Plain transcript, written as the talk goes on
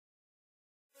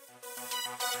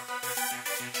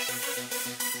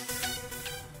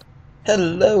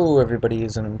Hello everybody,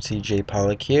 it's MCJ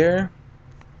Pollock here.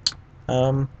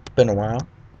 Been a while.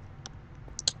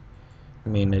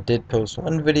 I did post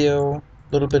one video a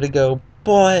little bit ago,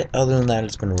 but other than that,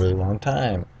 it's been a really long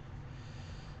time.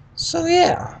 So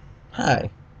yeah, hi.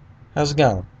 How's it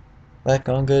going? That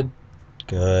going good?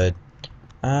 Good.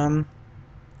 So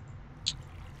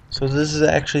this is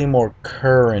actually a more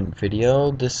current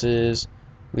video.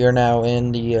 We are now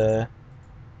in the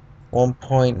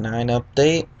 1.9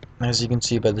 update, as you can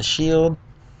see by the shield.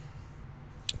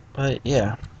 But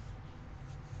yeah,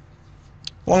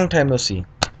 long time no see.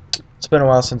 It's been a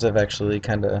while since I've actually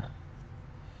kind of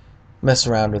messed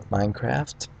around with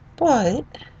Minecraft, but,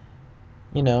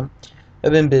 you know,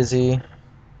 I've been busy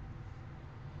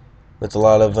with a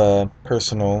lot of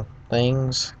personal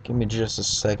things. Give me just a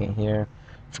second here.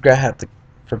 Forgot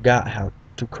how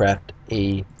to craft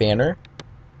a banner.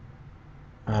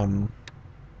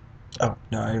 Oh,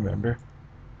 no, I remember.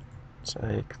 It's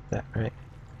like that, right?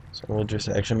 So we'll just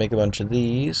actually make a bunch of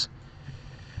these.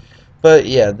 But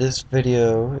yeah, this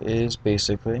video is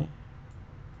basically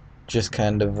just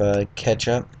kind of catch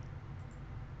up.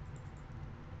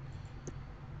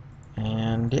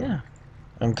 And yeah,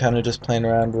 I'm kind of just playing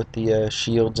around with the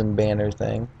shields and banner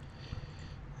thing.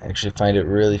 I actually find it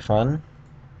really fun.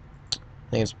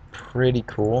 I think it's pretty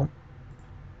cool.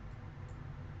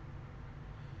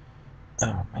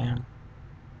 Oh man.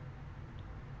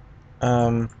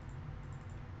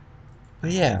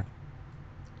 But yeah,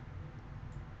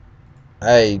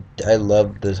 I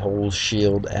love this whole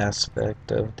shield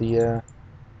aspect of the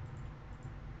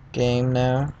game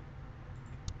now.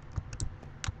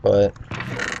 But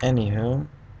anywho,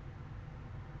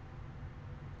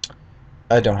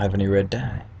 I don't have any red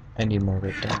dye. I need more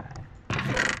red dye.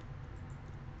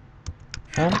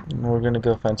 We're gonna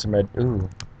go find some red. Ooh,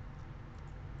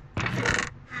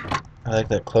 I like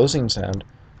that closing sound.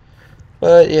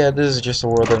 But yeah, this is just a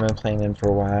world I've been playing in for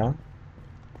a while.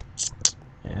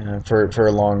 For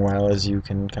a long while, as you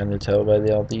can kind of tell by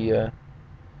all the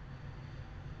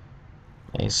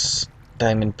nice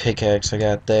diamond pickaxe I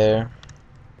got there.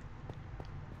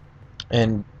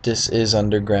 And this is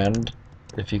underground,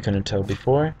 if you couldn't tell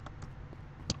before.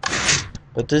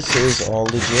 But this is all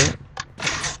legit.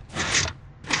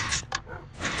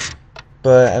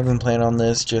 But I've been playing on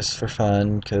this just for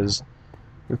fun, because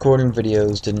recording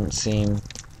videos didn't seem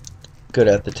good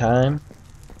at the time.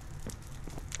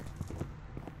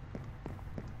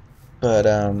 But,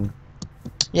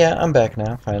 yeah, I'm back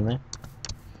now, finally.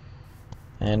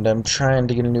 And I'm trying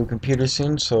to get a new computer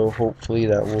soon, so hopefully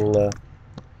that will,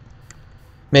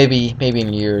 maybe in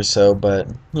a year or so, but,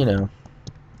 you know,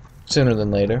 sooner than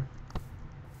later.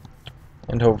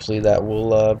 And hopefully that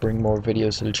will, bring more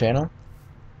videos to the channel.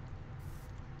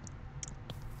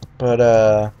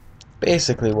 But,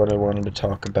 basically what I wanted to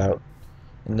talk about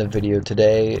in the video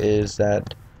today is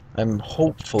that I'm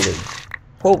hopefully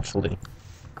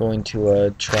going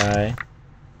to, try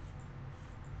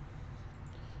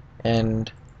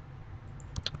and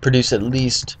produce at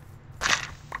least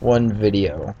one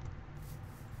video.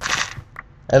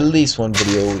 At least one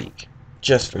video a week,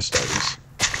 just for starters.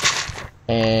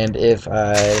 And if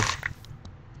I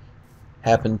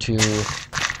happen to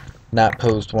not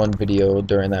post one video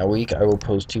during that week, I will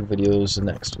post 2 videos the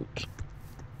next week.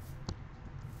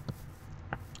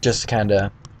 Just to kind of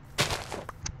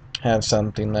have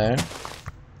something there.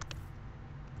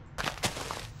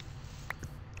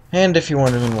 And if you're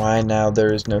wondering why now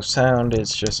there is no sound,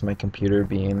 it's just my computer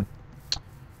being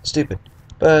stupid.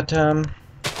 But,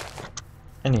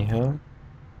 anywho,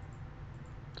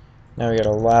 now we got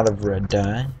a lot of red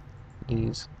dye.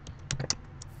 These. Okay.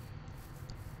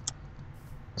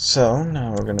 So,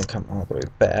 now we're going to come all the way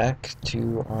back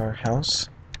to our house.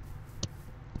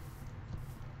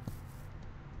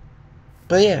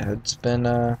 But yeah, it's been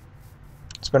a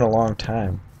long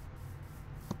time.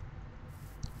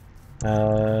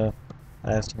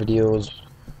 Last video was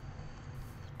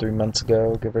 3 months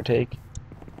ago, give or take.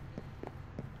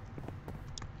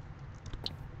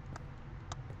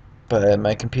 But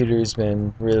my computer's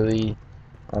been really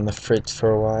on the fritz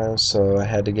for a while, so I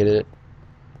had to get it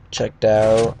checked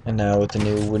out. And now with the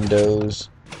new Windows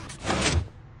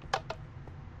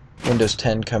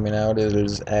 10 coming out, it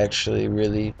has actually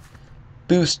really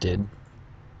boosted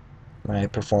my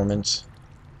performance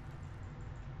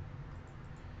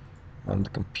on the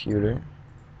computer.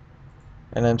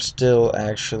 And I'm still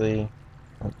actually,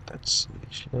 oh, that's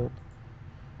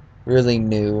really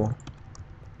new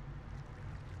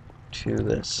to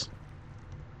this.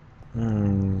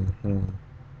 Can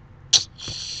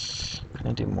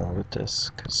I do more with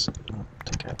this? Because I don't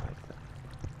think I like that.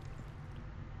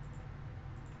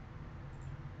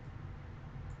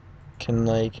 can,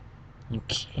 like, you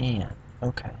can.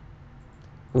 Okay.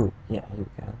 Ooh, yeah, here we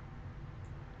go.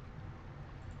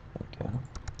 There we go.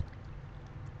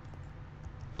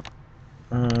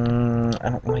 I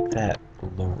don't like that.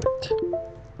 Below it.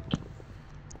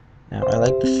 Now, I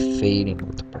like the fading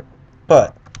with the purple.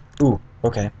 But, ooh,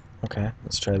 okay. Okay,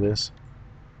 let's try this.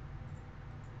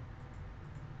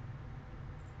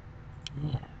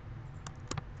 Yeah.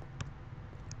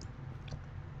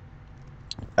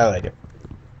 I like it.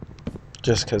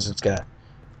 Just because it's got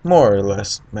more or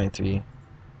less my three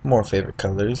more favorite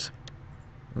colors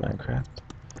in Minecraft.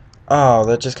 Oh,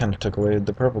 that just kind of took away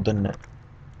the purple, didn't it?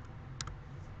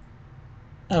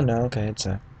 Oh no, okay, it's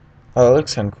a... Oh, it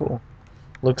looks kind of cool.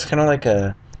 Looks kind of like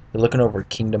a... You're looking over a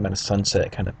kingdom at a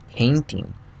sunset kind of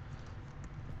painting.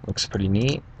 Looks pretty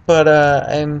neat. But,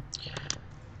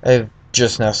 I've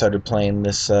just now started playing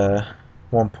this,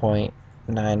 1.9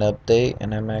 update,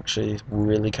 and I'm actually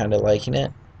really kind of liking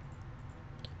it.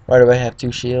 Why do I have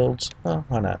two shields? Well,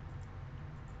 why not?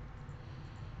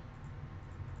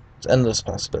 It's endless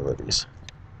possibilities.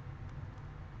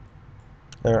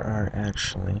 There are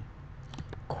actually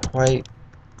quite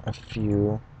a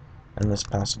few endless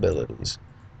possibilities.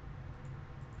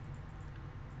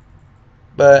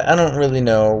 But I don't really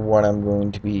know what I'm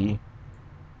going to be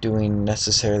doing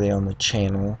necessarily on the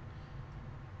channel.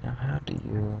 Now, how do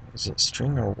you... Is it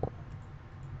string or wool?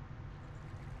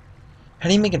 How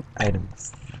do you make an item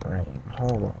frame?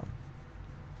 Hold on.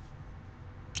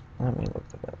 Let me look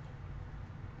that up.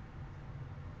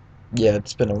 Yeah,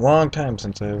 it's been a long time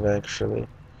since I've actually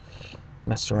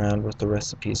messed around with the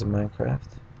recipes of Minecraft.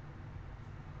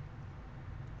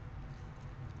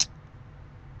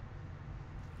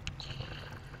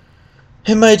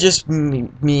 It might just be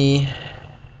me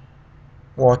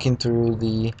walking through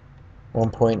the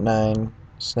 1.9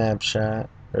 snapshot,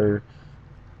 or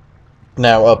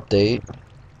now update.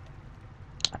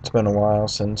 It's been a while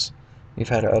since we've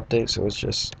had an update, so it's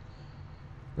just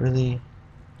really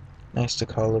nice to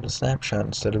call it a snapshot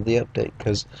instead of the update,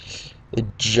 because it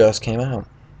just came out.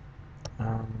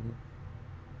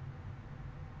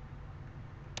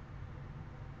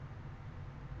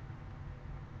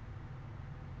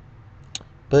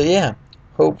 But yeah,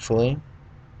 hopefully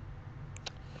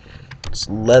it's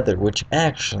leather, which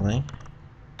actually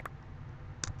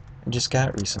I just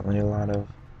got recently a lot of.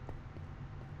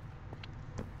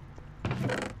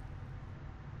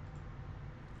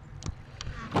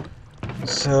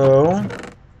 So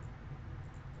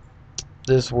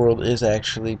this world is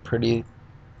actually pretty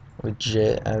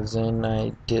legit, as in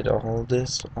I did all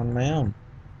this on my own.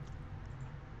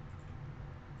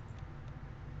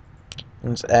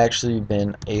 And it's actually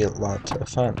been a lot of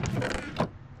fun.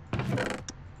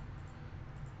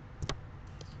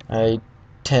 I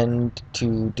tend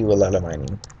to do a lot of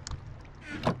mining.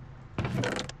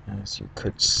 As you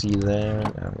could see there,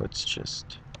 now let's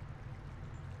just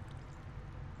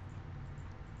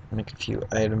make a few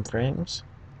item frames.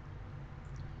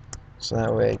 So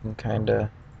that way I can kinda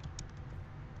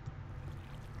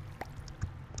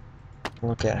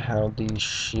look at how these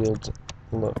shields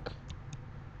look.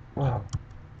 Whoa,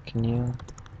 can you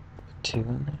put two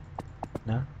in there?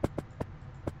 No?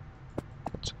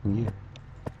 That's weird.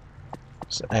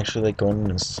 It's actually like going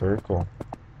in a circle.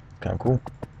 Kinda cool.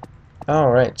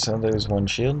 Alright, so there's one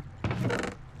shield.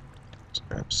 Let's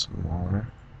grab some more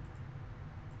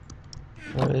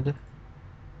wood.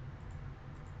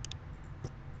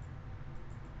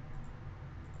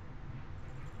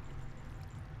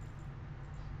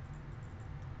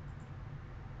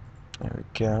 There we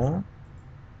go.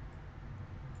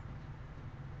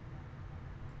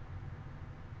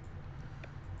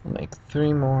 We'll make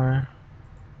 3 more.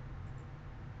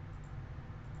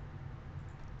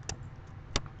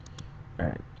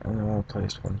 Alright, and then we'll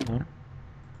place one here.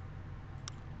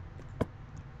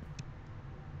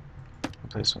 We'll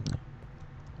place one there.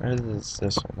 Where does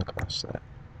this one across that?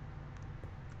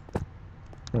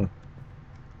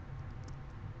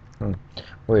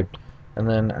 Weird. And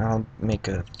then I'll make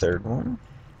a third one.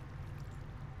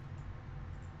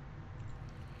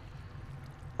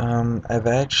 I've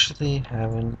actually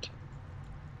haven't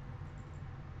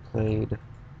played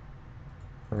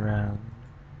around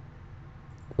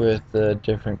with the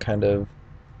different kind of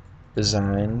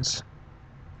designs.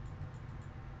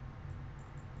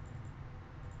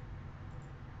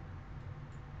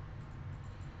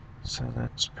 So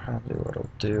that's probably what I'll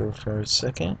do for a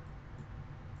second.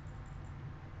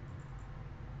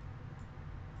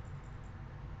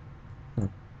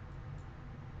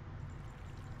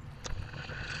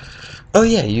 Oh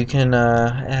yeah, you can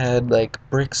add like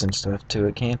bricks and stuff to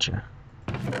it, can't you?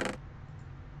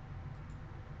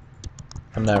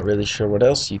 I I'm not really sure what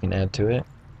else you can add to it.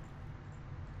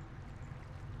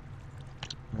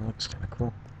 It looks kind of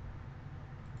cool.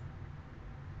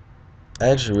 I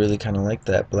actually really kind of like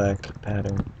that black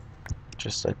pattern.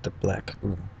 Just like the black.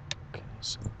 Ooh. Okay,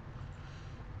 so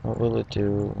what will it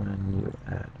do when you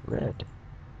add red?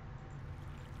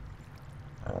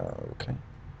 Okay.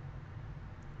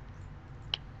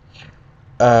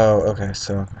 Oh, okay,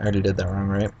 so I already did that wrong,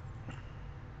 right?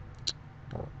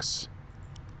 Books.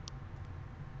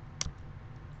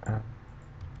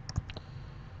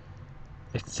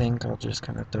 I think I'll just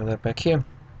kind of throw that back here.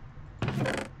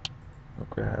 We'll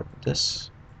grab this.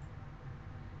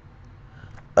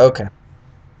 Okay.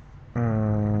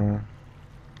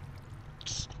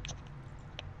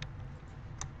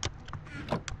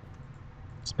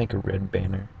 Let's make a red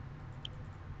banner.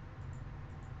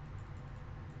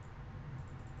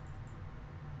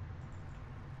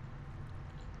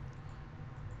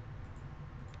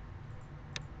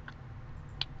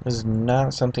 This is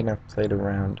not something I've played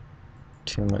around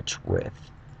too much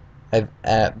with.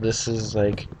 This is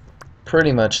like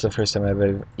pretty much the first time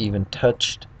I've even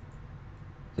touched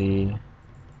the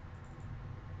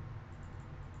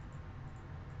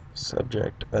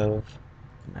subject of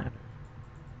the matter.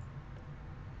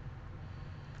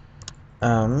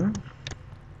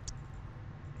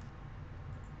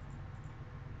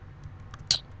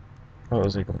 What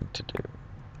was I going to do?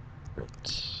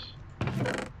 Right.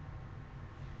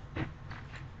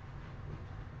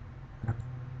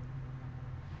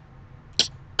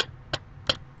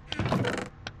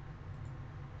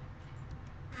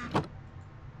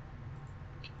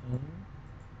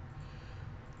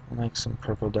 I like some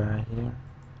purple dye here.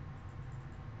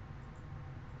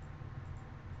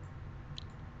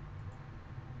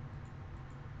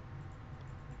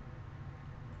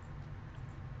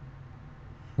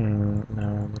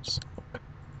 No, that's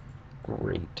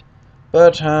great.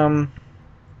 But, onto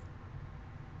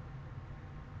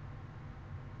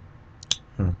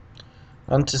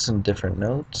some different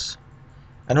notes.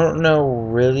 I don't know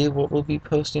really what we'll be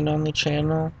posting on the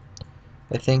channel.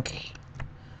 I think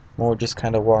more just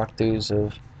kind of walkthroughs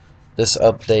of this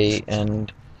update,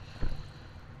 and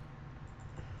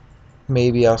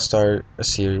maybe I'll start a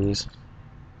series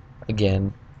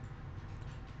again.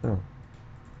 Oh,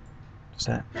 what's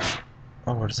that?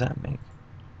 Oh, what does that make?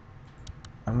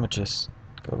 I'm gonna just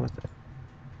go with it.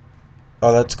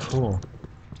 Oh, that's cool.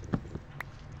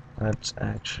 That's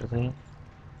actually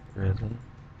really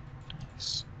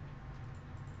nice.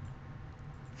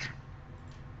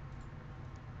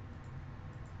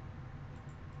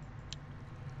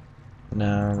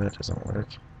 No, that doesn't work.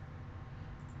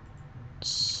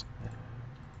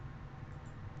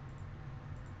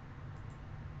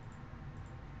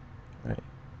 Right.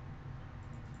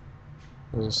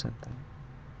 It was the same thing.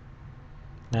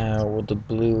 Now, will the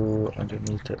blue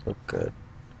underneath it look good?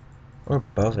 Or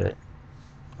above it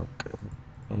look good?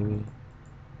 Maybe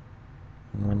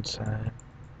on one side,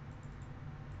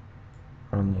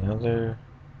 or on the other.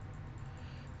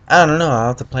 I don't know, I'll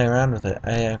have to play around with it.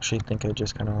 I actually think I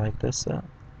just kind of like this though.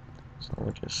 So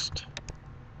we'll just...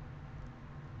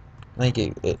 I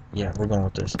think yeah, we're going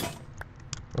with this.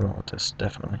 We're going with this,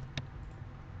 definitely.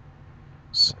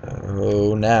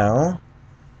 So now,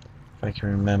 if I can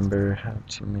remember how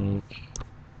to make...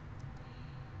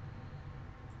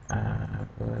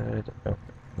 would... Oh,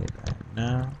 need that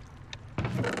now.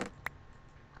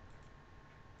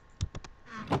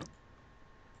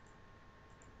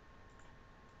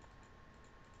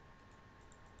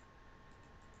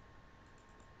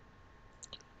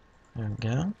 There we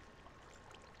go.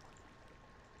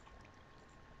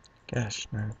 Gosh,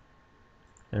 no.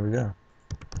 There we go.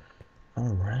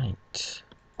 Alright.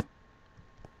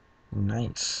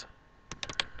 Nice.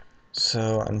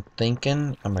 So I'm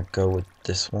thinking I'm gonna go with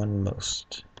this one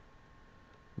most.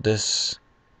 This...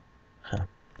 Huh.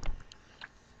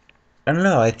 I don't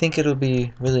know, I think it'll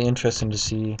be really interesting to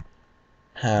see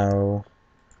how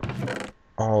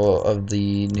all of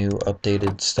the new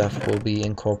updated stuff will be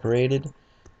incorporated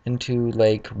into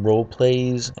like role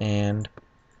plays and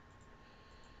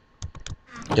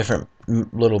different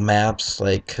little maps,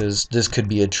 like, because this could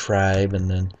be a tribe and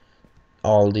then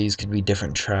all these could be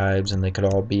different tribes and they could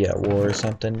all be at war or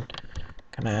something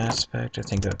kind of aspect. I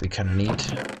think that'd be kind of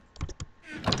neat.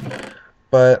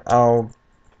 But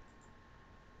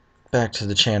back to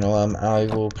the channel. I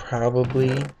will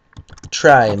probably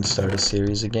try and start a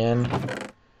series again,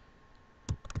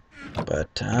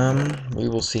 but we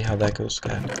will see how that goes.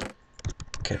 God.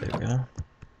 Okay, there we go.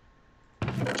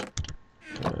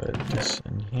 Put this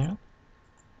in here.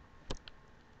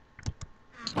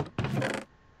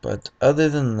 But other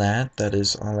than that, that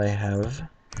is all I have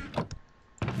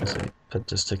As I put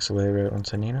the sticks away right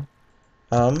once I need them.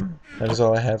 That is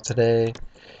all I have today.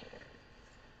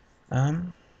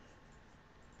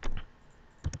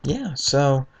 Yeah,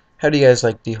 so how do you guys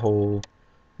like the whole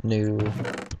new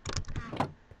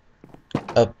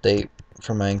update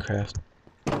for Minecraft?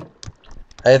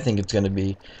 I think it's going to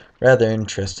be rather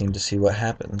interesting to see what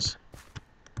happens.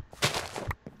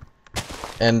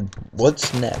 And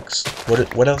what's next?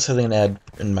 What else are they going to add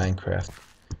in Minecraft?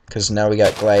 Because now we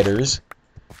got gliders.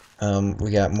 We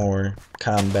got more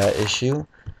combat issue.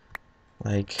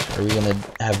 Like, are we going to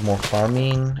have more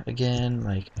farming again?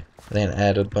 Like, are they going to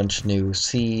add a bunch of new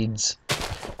seeds?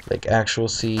 Like, actual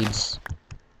seeds?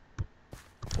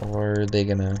 Or are they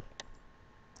going to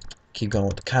keep going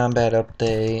with the combat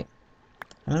update?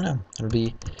 I don't know. It'll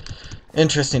be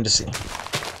interesting to see.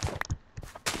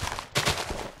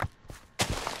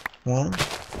 Well,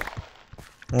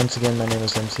 once again, my name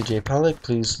is MCJ Pollock.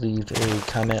 Please leave a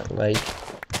comment, like,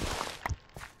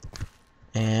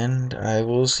 and I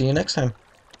will see you next time.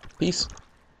 Peace.